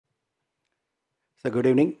So good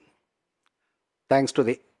evening. Thanks to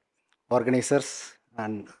the organizers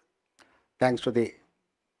and thanks to the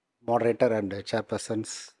moderator and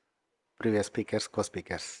chairpersons, previous speakers,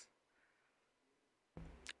 co-speakers.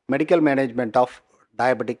 Medical management of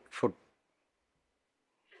diabetic foot.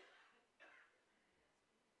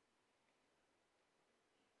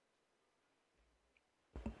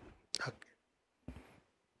 Okay.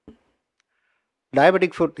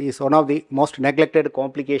 Diabetic foot is one of the most neglected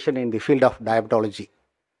complication in the field of diabetology.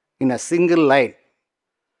 In a single line,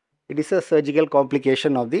 it is a surgical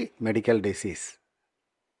complication of the medical disease.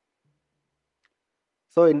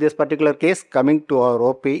 So in this particular case, coming to our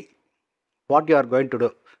OP, what you are going to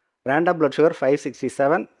do? Random blood sugar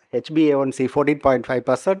 567, HbA1c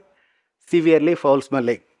 14.5%, severely foul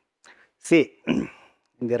smelling. See, in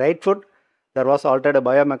the right foot, there was altered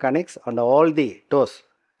biomechanics on all the toes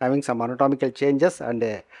having some anatomical changes,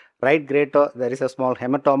 and right great toe there is a small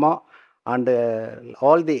hematoma, and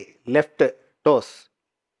all the left toes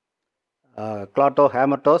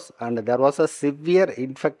clatohematos, and there was a severe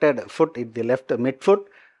infected foot in the left midfoot,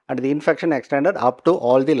 and the infection extended up to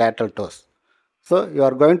all the lateral toes. So you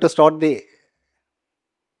are going to start the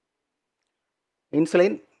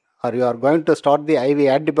insulin, or you are going to start the IV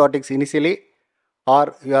antibiotics initially,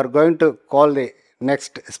 or you are going to call the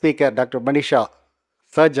next speaker, Dr. Manisha,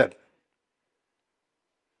 surgeon.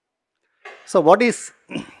 So what is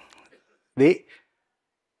the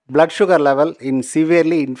blood sugar level in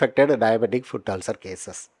severely infected diabetic foot ulcer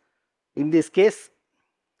cases? In this case,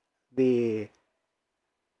 this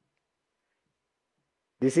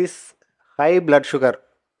is high blood sugar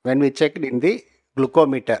when we checked in the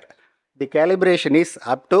glucometer. The calibration is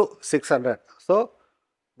up to 600. So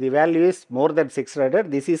the value is more than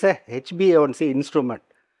 600. This is a HbA1c instrument.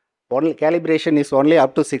 Only calibration is only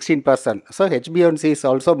up to 16%. So HbA1c is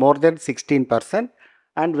also more than 16%.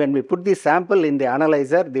 And when we put the sample in the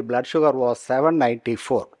analyzer, the blood sugar was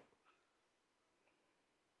 794.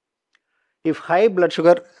 If high blood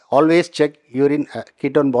sugar, always check urine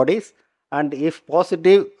ketone bodies, and if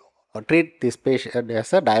positive, treat this patient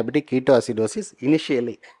as a diabetic ketoacidosis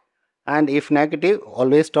initially, and if negative,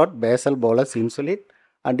 always start basal bolus insulin,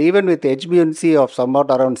 and even with HbA1c of somewhat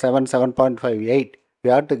around 7.58, we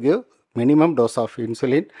have to give minimum dose of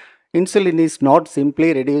insulin. Insulin is not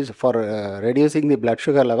simply reduced for reducing the blood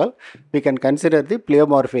sugar level. We can consider the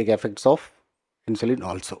pleomorphic effects of insulin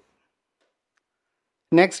also.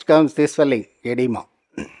 Next comes the swelling, edema.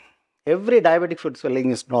 Every diabetic foot swelling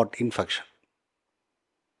is not infection.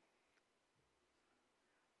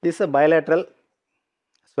 This is a bilateral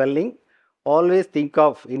swelling. Always think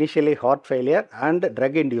of initially heart failure and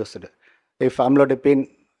drug induced. If amlodipine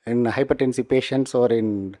in hypertensive patients or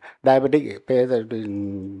in diabetic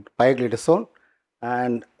in pioglitazone,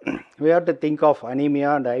 and we have to think of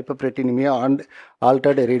anemia and hyperproteinemia and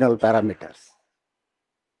altered renal parameters.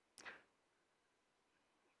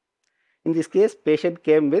 In this case, patient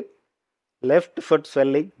came with left foot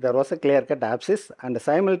swelling. There was a clear-cut abscess, and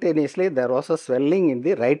simultaneously there was a swelling in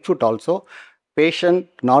the right foot also. Patient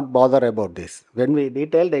not bother about this. When we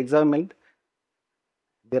detailed examined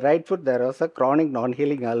the right foot, there was a chronic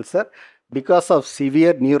non-healing ulcer. Because of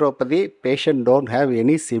severe neuropathy, patient don't have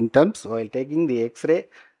any symptoms. While taking the X-ray,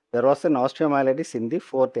 there was an osteomyelitis in the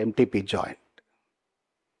fourth MTP joint.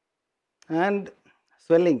 And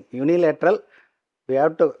swelling unilateral, we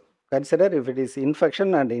have to consider if it is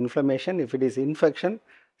infection and inflammation. If it is infection,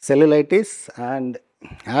 cellulitis and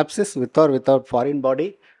abscess with or without foreign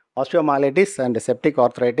body, osteomyelitis and septic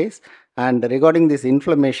arthritis. And regarding this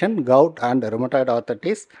inflammation, gout and rheumatoid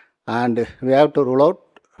arthritis, and we have to rule out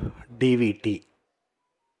DVT.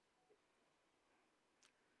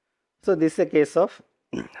 So this is a case of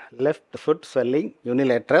left foot swelling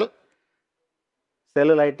unilateral,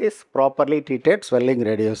 cellulitis properly treated, swelling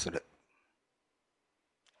reduced.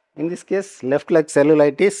 In this case, left leg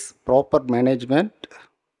cellulitis, proper management,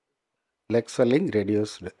 leg swelling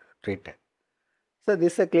reduced, treated. So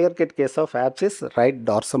this is a clear-cut case of abscess, right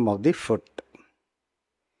dorsum of the foot.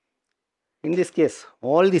 In this case,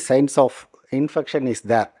 all the signs of infection is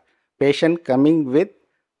there. Patient coming with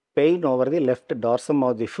pain over the left dorsum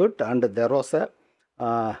of the foot, and there was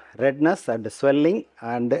a redness and swelling,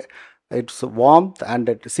 and its warmth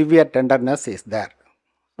and severe tenderness is there.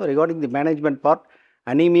 So regarding the management part,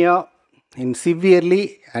 anemia, in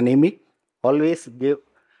severely anemic, always give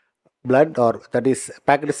blood, or that is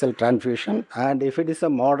packed cell transfusion, and if it is a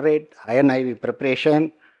moderate, iron IV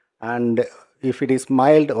preparation, and if it is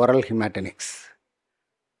mild, oral hematinics.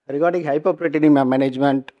 Regarding hyperproteinemia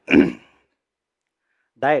management,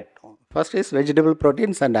 diet, first is vegetable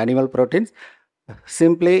proteins and animal proteins,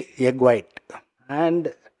 simply egg white,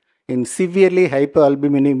 and In severely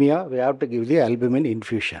hypoalbuminemia, we have to give the albumin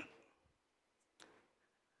infusion.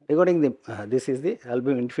 Regarding the, this is the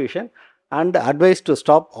albumin infusion, and advice to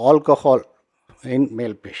stop alcohol in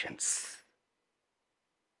male patients.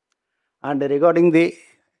 And regarding the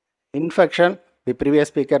infection, the previous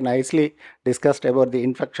speaker nicely discussed about the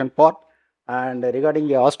infection part. And regarding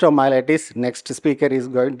the osteomyelitis, next speaker is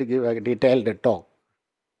going to give a detailed talk.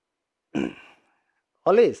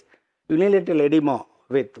 Always, unilateral edema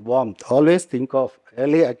with warmth. Always think of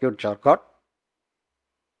early acute Charcot.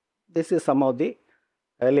 This is some of the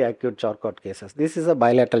early acute Charcot cases. This is a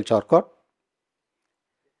bilateral Charcot.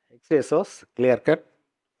 X-ray shows clear cut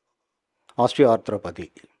osteoarthropathy.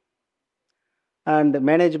 And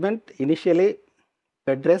management, initially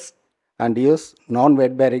bed rest and use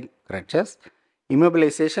non-weight bearing crutches.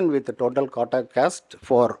 Immobilization with total contact cast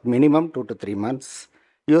for minimum 2 to 3 months.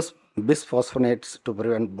 Use bisphosphonates to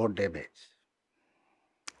prevent bone damage.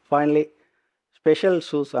 Finally, special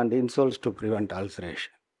shoes and insoles to prevent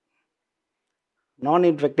ulceration.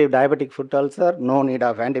 Non-infective diabetic foot ulcer, no need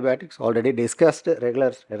of antibiotics, already discussed,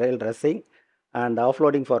 regular sterile dressing and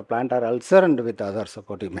offloading for plantar ulcer and with other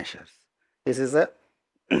supportive measures. This is a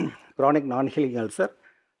chronic non-healing ulcer.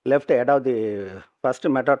 Left head of the first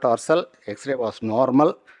metatarsal X-ray was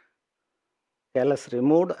normal, callus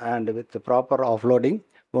removed and with the proper offloading,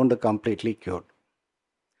 wound completely cured.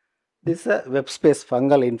 This is a web space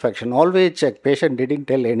fungal infection. Always check, patient didn't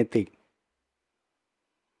tell anything.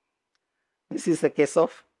 This is a case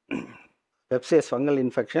of web space fungal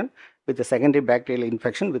infection with a secondary bacterial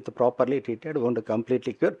infection with the properly treated wound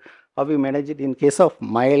completely cured. How we manage it in case of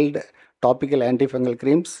mild topical antifungal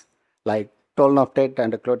creams like tolnaftate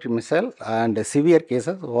and clotrimazole, and severe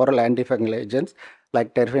cases oral antifungal agents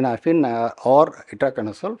like terfenadine or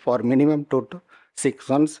itraconazole for minimum 2 to 6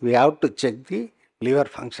 months. We have to check the liver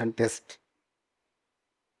function test.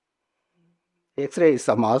 X-ray is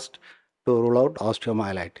a must to rule out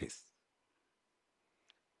osteomyelitis.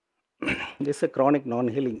 This is a chronic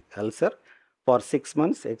non-healing ulcer. For 6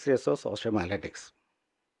 months, X-ray shows osteomyelitis.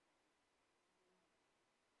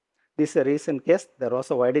 This is a recent case. There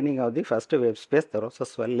was a widening of the first web space. There was a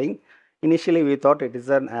swelling. Initially, we thought it is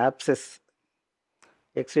an abscess.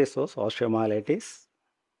 X-ray shows osteomyelitis.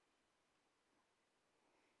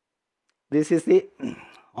 This is the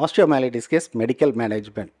osteomyelitis case, medical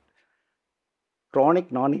management. Chronic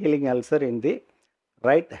non-healing ulcer in the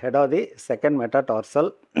right head of the second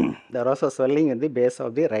metatarsal. There was a swelling in the base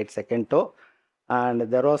of the right second toe, and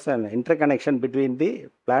there was an interconnection between the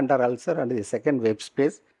plantar ulcer and the second web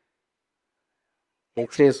space.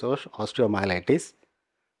 X-ray shows osteomyelitis.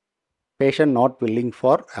 Patient not willing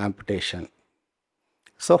for amputation.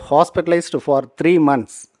 So hospitalized for 3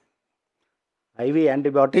 months. IV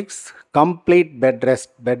antibiotics, complete bed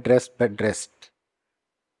rest, bed rest, bed rest.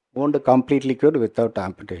 Wound completely cured without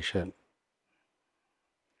amputation.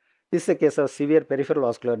 This is a case of severe peripheral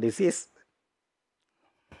vascular disease.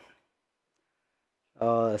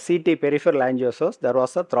 CT peripheral angiosos, there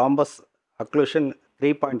was a thrombus occlusion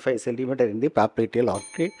 3.5 centimeter in the popliteal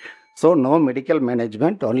artery. So no medical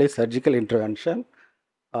management, only surgical intervention.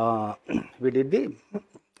 We did the,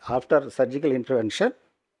 after surgical intervention,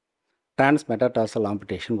 transmetatarsal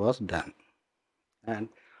amputation was done. And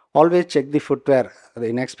always check the footwear.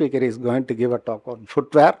 The next speaker is going to give a talk on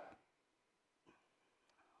footwear.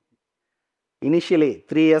 Initially,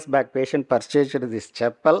 3 years back, patient purchased this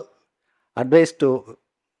chapel, advised to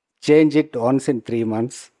change it once in 3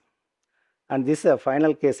 months. And this is a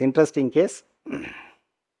final case, interesting case.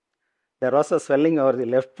 There was a swelling over the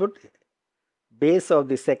left foot, base of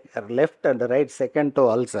the left and right second toe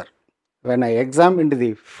ulcer. When I examined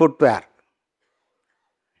the footwear,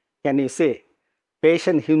 can you see,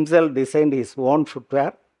 patient himself designed his own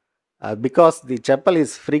footwear because the chapel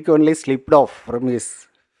is frequently slipped off from his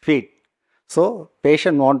feet. So,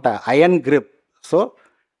 patient want an iron grip. So,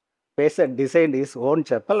 patient designed his own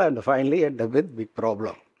chapel and finally ended up with big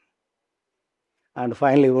problem. And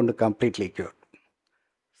finally wound completely cured.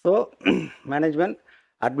 So, management,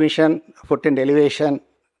 admission, foot and elevation,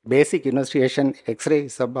 basic investigation, X-ray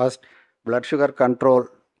is a must, blood sugar control,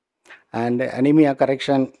 and anemia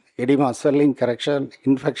correction, edema swelling correction,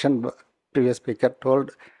 infection, previous speaker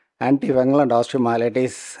told, antifungal and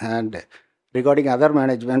osteomyelitis, and regarding other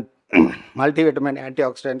management, multivitamin,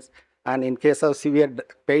 antioxidants, and in case of severe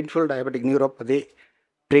painful diabetic neuropathy,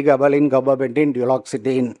 pregabalin, gabapentin,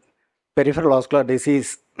 duloxetine, peripheral vascular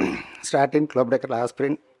disease, statin, clopidogrel,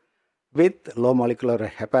 aspirin, with low molecular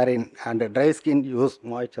heparin, and dry skin use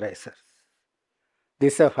moisturizers.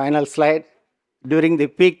 This is a final slide. During the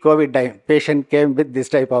peak COVID time, patient came with this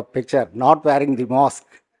type of picture, not wearing the mask.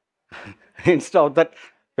 Instead of that,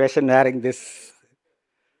 patient wearing this.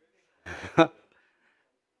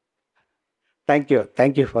 Thank you.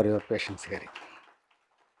 Thank you for your patience hearing.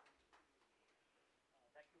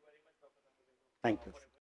 Thank you.